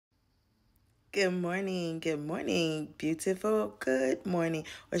Good morning, beautiful. Good morning,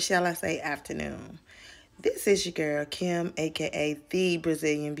 or shall I say afternoon. This is your girl, Kim, aka The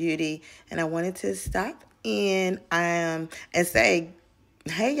Brazilian Beauty, and I wanted to stop in and say,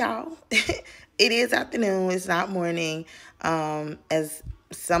 hey, y'all. It is afternoon, it's not morning. As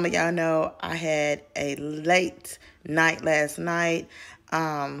some of y'all know, I had a late night last night,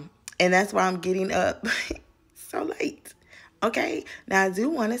 and that's why I'm getting up so late. Okay, now I do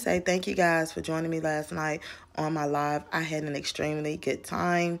want to say thank you guys for joining me last night on my live. I had an extremely good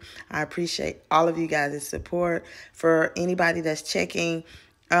time. I appreciate all of you guys' support. For anybody that's checking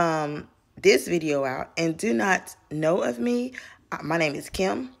this video out and do not know of me, my name is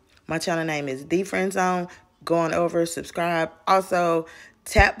Kim. My channel name is The Friend Zone. Go on over, subscribe. Also,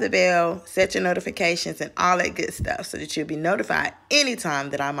 tap the bell, set your notifications, and all that good stuff so that you'll be notified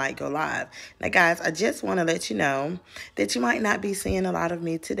anytime that I might go live. Now, guys, I just want to let you know that you might not be seeing a lot of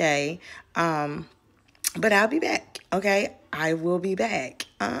me today, but I'll be back, okay? I will be back.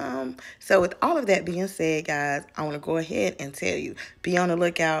 So with all of that being said, guys, I want to go ahead and tell you, be on the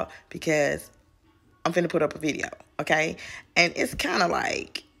lookout because I'm finna put up a video, okay? And it's kind of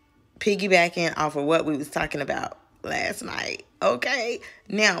like piggybacking off of what we was talking about last night, okay?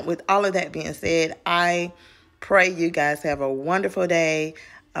 Now, with all of that being said, I pray you guys have a wonderful day,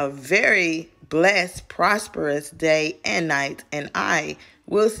 a very blessed, prosperous day and night, and I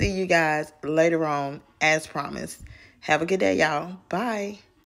will see you guys later on as promised. Have a good day, y'all. Bye.